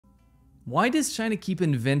Why does China keep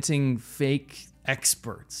inventing fake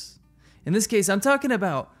experts? In this case, I'm talking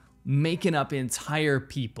about making up entire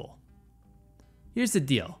people. Here's the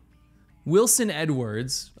deal. Wilson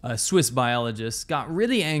Edwards, a Swiss biologist, got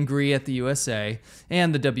really angry at the USA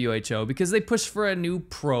and the WHO because they pushed for a new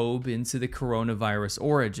probe into the coronavirus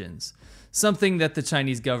origins, something that the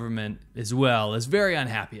Chinese government as well is very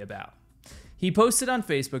unhappy about. He posted on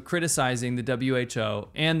Facebook criticizing the WHO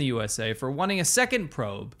and the USA for wanting a second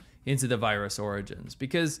probe into the virus origins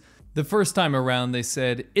because the first time around they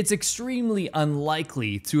said it's extremely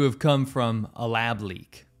unlikely to have come from a lab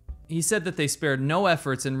leak. He said that they spared no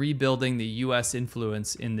efforts in rebuilding the US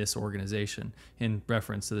influence in this organization, in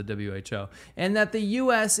reference to the WHO, and that the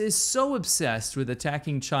US is so obsessed with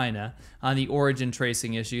attacking China on the origin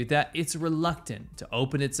tracing issue that it's reluctant to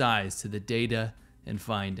open its eyes to the data and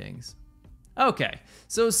findings. Okay,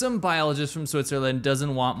 so some biologist from Switzerland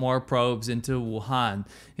doesn't want more probes into Wuhan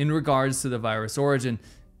in regards to the virus origin.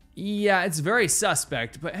 Yeah, it's very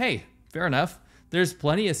suspect, but hey, fair enough. There's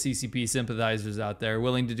plenty of CCP sympathizers out there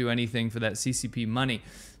willing to do anything for that CCP money.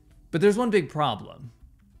 But there's one big problem.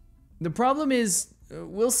 The problem is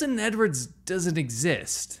Wilson Edwards doesn't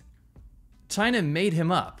exist. China made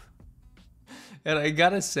him up. And I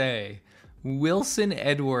gotta say, Wilson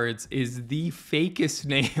Edwards is the fakest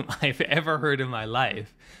name I've ever heard in my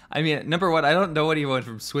life. I mean, number one, I don't know anyone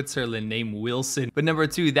from Switzerland named Wilson. But number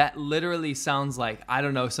two, that literally sounds like, I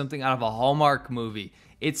don't know, something out of a Hallmark movie.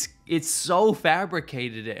 It's so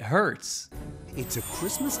fabricated, it hurts. It's a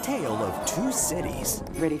Christmas tale of two cities.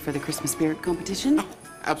 Ready for the Christmas spirit competition?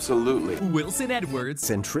 Absolutely. Wilson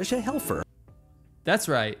Edwards And Trisha Helfer. That's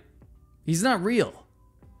right. He's not real.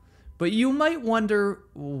 But you might wonder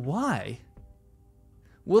why.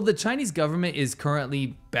 Well, the Chinese government is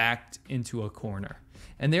currently backed into a corner,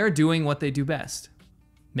 and they're doing what they do best,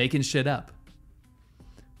 making shit up.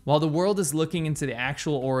 While the world is looking into the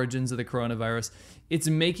actual origins of the coronavirus, it's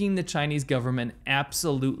making the Chinese government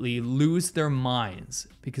absolutely lose their minds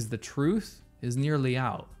because the truth is nearly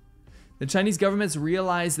out. The Chinese government's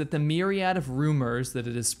realized that the myriad of rumors that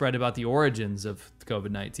it has spread about the origins of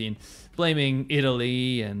COVID-19, blaming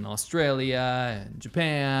Italy and Australia and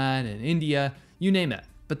Japan and India, you name it.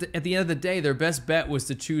 But at the end of the day, their best bet was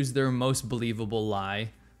to choose their most believable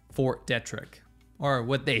lie, Fort Detrick, or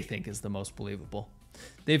what they think is the most believable.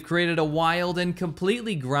 They've created a wild and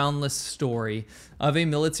completely groundless story of a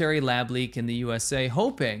military lab leak in the USA,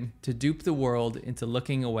 hoping to dupe the world into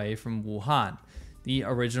looking away from Wuhan, the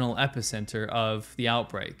original epicenter of the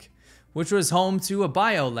outbreak, which was home to a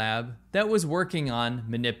biolab that was working on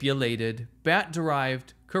manipulated,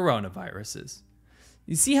 bat-derived coronaviruses.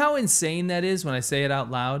 You see how insane that is when I say it out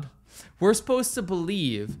loud? We're supposed to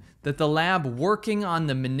believe that the lab working on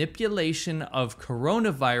the manipulation of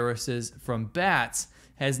coronaviruses from bats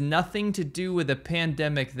has nothing to do with a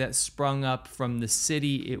pandemic that sprung up from the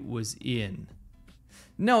city it was in.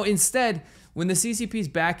 No, instead, when the CCP's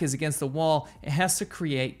back is against the wall, it has to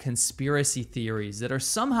create conspiracy theories that are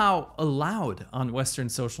somehow allowed on Western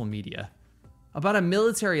social media about a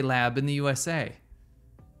military lab in the USA.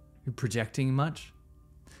 You're projecting much?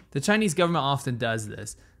 The Chinese government often does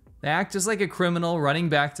this. They act just like a criminal running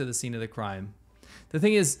back to the scene of the crime. The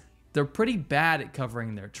thing is, they're pretty bad at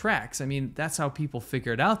covering their tracks. I mean, that's how people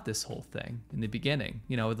figured out this whole thing in the beginning,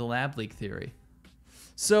 you know, with the lab leak theory.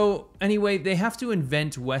 So anyway, they have to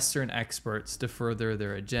invent Western experts to further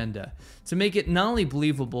their agenda, to make it not only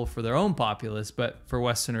believable for their own populace, but for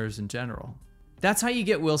Westerners in general. That's how you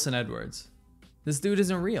get Wilson Edwards. This dude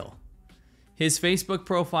isn't real. His Facebook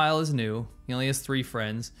profile is new, he only has 3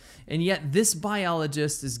 friends, and yet this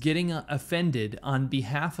biologist is getting offended on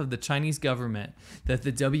behalf of the Chinese government that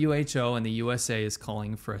the WHO and the USA is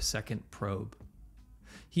calling for a second probe.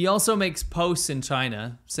 He also makes posts in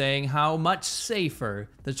China saying how much safer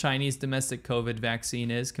the Chinese domestic COVID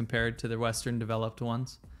vaccine is compared to the Western developed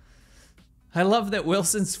ones. I love that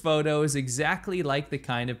Wilson's photo is exactly like the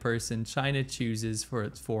kind of person China chooses for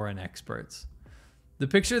its foreign experts. The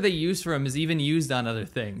picture they use for him is even used on other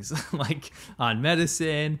things, like on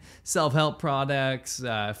medicine, self-help products,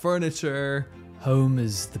 furniture. Home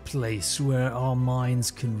is the place where our minds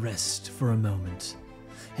can rest for a moment,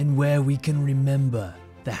 and where we can remember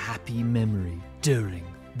the happy memory during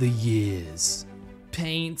the years.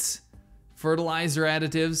 Paint, fertilizer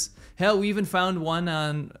additives. Hell, we even found him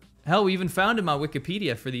on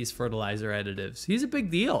Wikipedia for these fertilizer additives. He's a big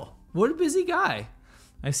deal. What a busy guy.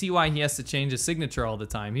 I see why he has to change his signature all the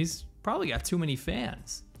time. He's probably got too many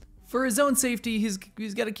fans. For his own safety, he's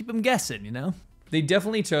got to keep them guessing, you know? They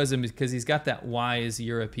definitely chose him because he's got that wise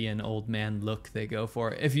European old man look they go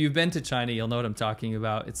for. If you've been to China, you'll know what I'm talking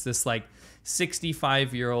about. It's this like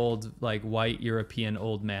 65-year-old like white European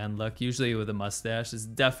old man look, usually with a mustache. It's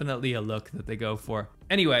definitely a look that they go for.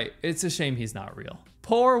 Anyway, it's a shame he's not real.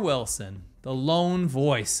 Poor Wilson, the lone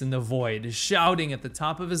voice in the void, is shouting at the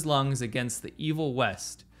top of his lungs against the evil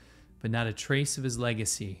West, but not a trace of his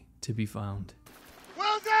legacy to be found.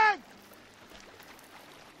 Wilson!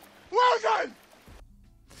 Wilson!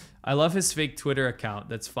 I love his fake Twitter account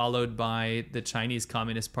that's followed by the Chinese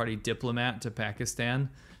Communist Party diplomat to Pakistan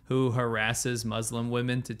who harasses Muslim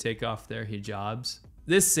women to take off their hijabs.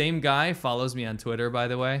 This same guy follows me on Twitter, by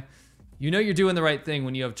the way. You know you're doing the right thing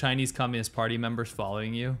when you have Chinese Communist Party members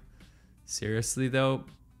following you. Seriously though,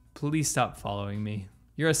 please stop following me.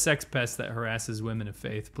 You're a sex pest that harasses women of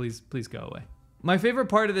faith. Please go away. My favorite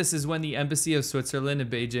part of this is when the Embassy of Switzerland in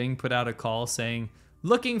Beijing put out a call saying,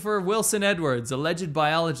 "Looking for Wilson Edwards, alleged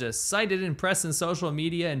biologist, cited in press and social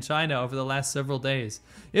media in China over the last several days.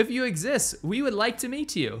 If you exist, we would like to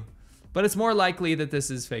meet you." But it's more likely that this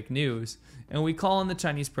is fake news, and we call on the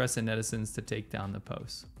Chinese press and netizens to take down the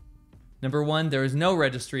post. Number 1, there is no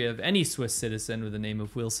registry of any Swiss citizen with the name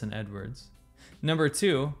of Wilson Edwards. Number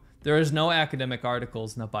 2, there is no academic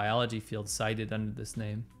articles in the biology field cited under this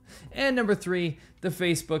name. And number 3, the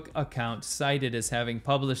Facebook account cited as having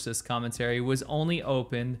published this commentary was only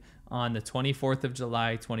opened on the 24th of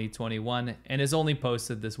July, 2021, and has only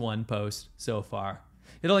posted this one post so far.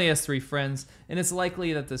 It only has 3 friends, and it's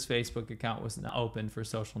likely that this Facebook account was not opened for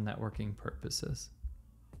social networking purposes.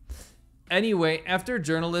 Anyway, after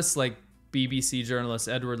journalists like BBC journalist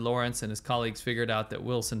Edward Lawrence and his colleagues figured out that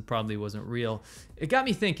Wilson probably wasn't real, it got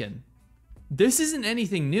me thinking, this isn't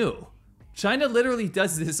anything new. China literally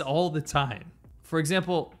does this all the time. For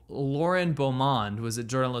example, Lauren Beaumond was a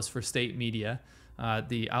journalist for state media,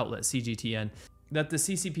 the outlet CGTN, that the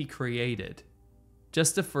CCP created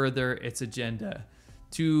just to further its agenda,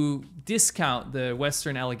 to discount the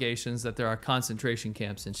Western allegations that there are concentration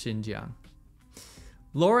camps in Xinjiang.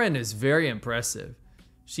 Lauren is very impressive.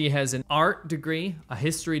 She has an art degree, a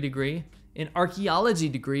history degree, an archaeology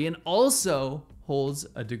degree, and also holds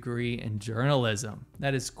a degree in journalism.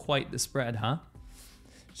 That is quite the spread, huh?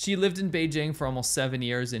 She lived in Beijing for almost 7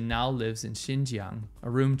 years and now lives in Xinjiang,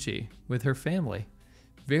 Urumqi, with her family.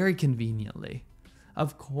 Very conveniently.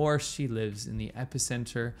 Of course, she lives in the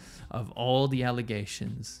epicenter of all the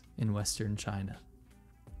allegations in Western China.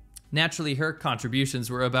 Naturally, her contributions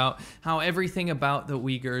were about how everything about the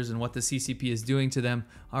Uyghurs and what the CCP is doing to them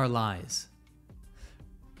are lies.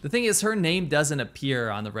 The thing is, her name doesn't appear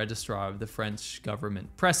on the registrar of the French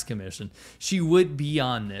government press commission. She would be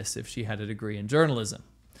on this if she had a degree in journalism.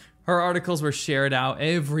 Her articles were shared out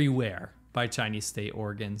everywhere by Chinese state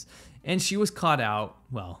organs, and she was caught out,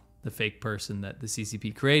 well, the fake person that the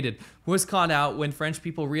CCP created, was caught out when French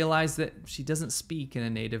people realized that she doesn't speak in a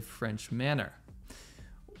native French manner.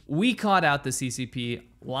 We caught out the CCP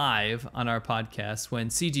live on our podcast when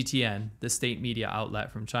CGTN, the state media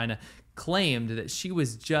outlet from China, claimed that she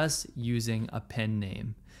was just using a pen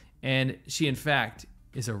name. And she, in fact,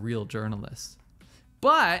 is a real journalist.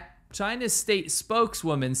 But China's state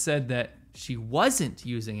spokeswoman said that she wasn't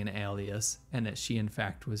using an alias and that she, in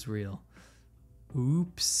fact, was real.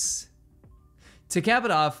 Oops. To cap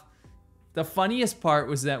it off, the funniest part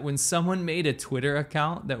was that when someone made a Twitter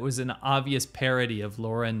account that was an obvious parody of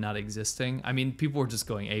Lauren not existing, I mean, people were just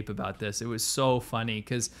going ape about this. It was so funny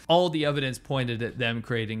because all the evidence pointed at them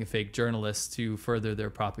creating a fake journalist to further their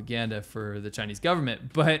propaganda for the Chinese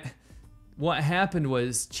government. But what happened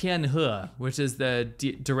was Qian He, which is the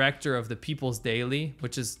director of the People's Daily,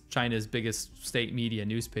 which is China's biggest state media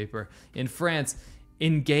newspaper in France,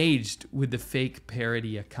 engaged with the fake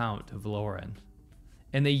parody account of Lauren.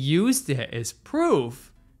 And they used it as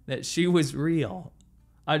proof that she was real.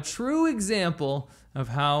 A true example of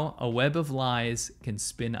how a web of lies can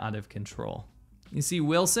spin out of control. You see,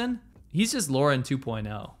 Wilson, he's just Lauren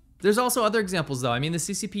 2.0. There's also other examples though. I mean, the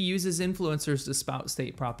CCP uses influencers to spout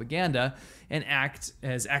state propaganda and act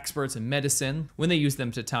as experts in medicine when they use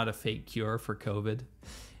them to tout a fake cure for COVID.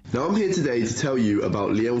 Now I'm here today to tell you about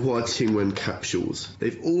Lianhua Qingwen capsules.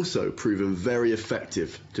 They've also proven very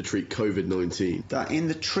effective to treat COVID-19. That in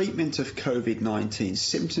the treatment of COVID-19,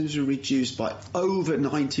 symptoms are reduced by over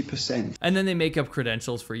 90%. And then they make up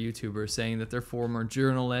credentials for YouTubers saying that they're former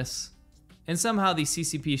journalists. And somehow these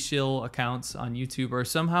CCP shill accounts on YouTube are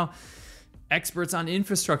somehow experts on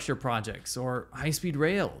infrastructure projects or high-speed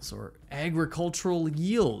rails or agricultural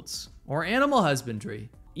yields or animal husbandry.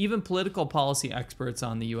 Even political policy experts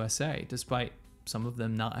on the USA, despite some of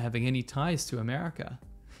them not having any ties to America.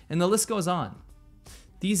 And the list goes on.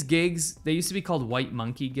 These gigs, they used to be called white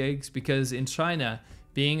monkey gigs because in China,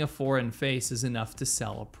 being a foreign face is enough to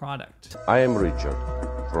sell a product. I am Richard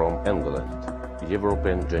from England,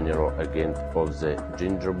 European General Agent of the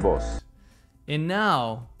Ginger Boss. And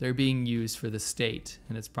now they're being used for the state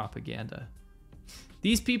and its propaganda.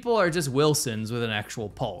 These people are just Wilsons with an actual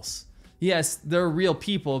pulse. Yes, they're real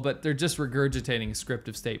people, but they're just regurgitating a script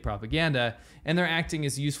of state propaganda, and they're acting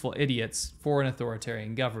as useful idiots for an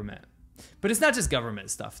authoritarian government. But it's not just government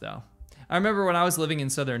stuff, though. I remember when I was living in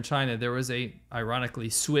southern China, there was a, ironically,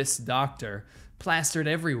 Swiss doctor plastered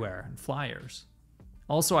everywhere in flyers.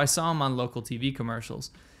 Also, I saw him on local TV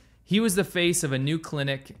commercials. He was the face of a new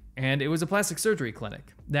clinic, and it was a plastic surgery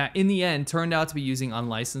clinic that, in the end, turned out to be using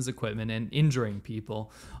unlicensed equipment and injuring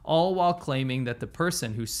people, all while claiming that the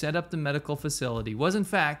person who set up the medical facility was, in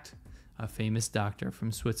fact, a famous doctor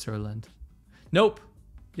from Switzerland. Nope,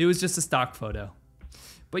 it was just a stock photo.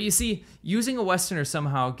 But you see, using a Westerner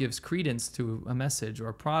somehow gives credence to a message or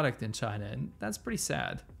a product in China, and that's pretty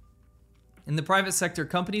sad. In the private sector,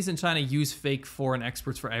 companies in China use fake foreign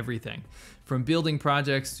experts for everything, from building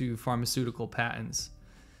projects to pharmaceutical patents.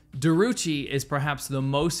 Derucci is perhaps the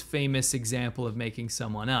most famous example of making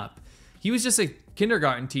someone up. He was just a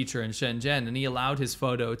kindergarten teacher in Shenzhen, and he allowed his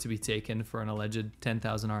photo to be taken for an alleged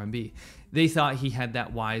 10,000 RMB. They thought he had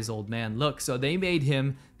that wise old man look, so they made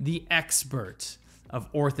him the expert of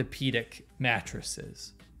orthopedic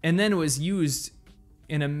mattresses. And then it was used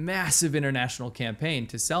in a massive international campaign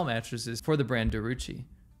to sell mattresses for the brand Derucci.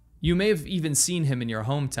 You may have even seen him in your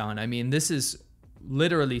hometown. I mean, this is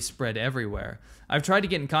literally spread everywhere. I've tried to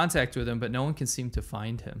get in contact with him, but no one can seem to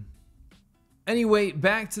find him. Anyway,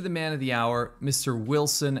 back to the man of the hour, Mr.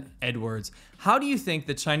 Wilson Edwards. How do you think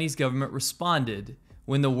the Chinese government responded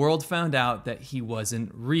when the world found out that he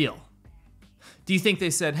wasn't real? Do you think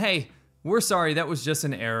they said, hey, we're sorry, that was just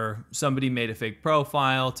an error. Somebody made a fake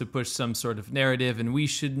profile to push some sort of narrative and we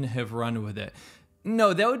shouldn't have run with it?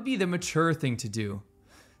 No, that would be the mature thing to do.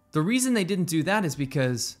 The reason they didn't do that is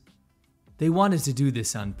because they wanted to do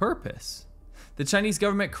this on purpose. The Chinese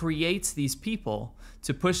government creates these people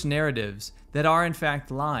to push narratives that are in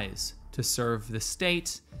fact lies to serve the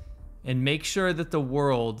state and make sure that the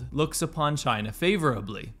world looks upon China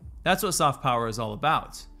favorably. That's what soft power is all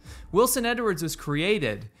about. Wilson Edwards was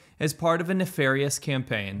created as part of a nefarious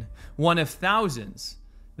campaign, one of thousands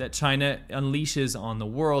that China unleashes on the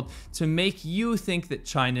world to make you think that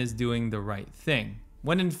China is doing the right thing,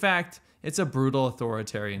 when in fact, it's a brutal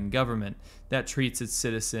authoritarian government that treats its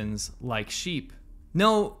citizens like sheep.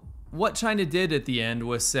 No, what China did at the end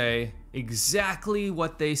was say exactly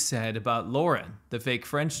what they said about Lauren, the fake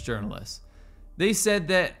French journalist. They said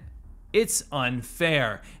that it's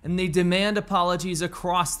unfair, and they demand apologies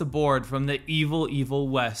across the board from the evil, evil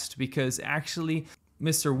West because actually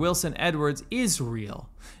Mr. Wilson Edwards is real,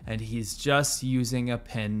 and he's just using a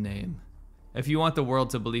pen name. If you want the world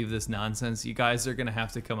to believe this nonsense, you guys are gonna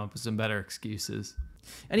have to come up with some better excuses.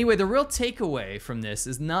 Anyway, the real takeaway from this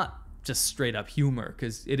is not just straight up humor,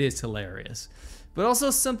 because it is hilarious, but also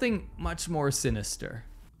something much more sinister.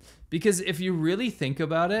 Because if you really think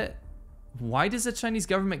about it, why does the Chinese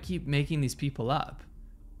government keep making these people up?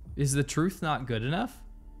 Is the truth not good enough?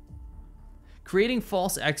 Creating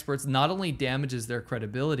false experts not only damages their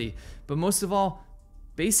credibility, but most of all,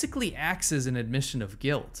 basically acts as an admission of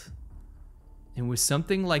guilt. And with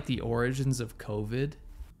something like the origins of COVID,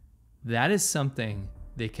 that is something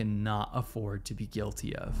they cannot afford to be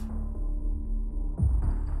guilty of.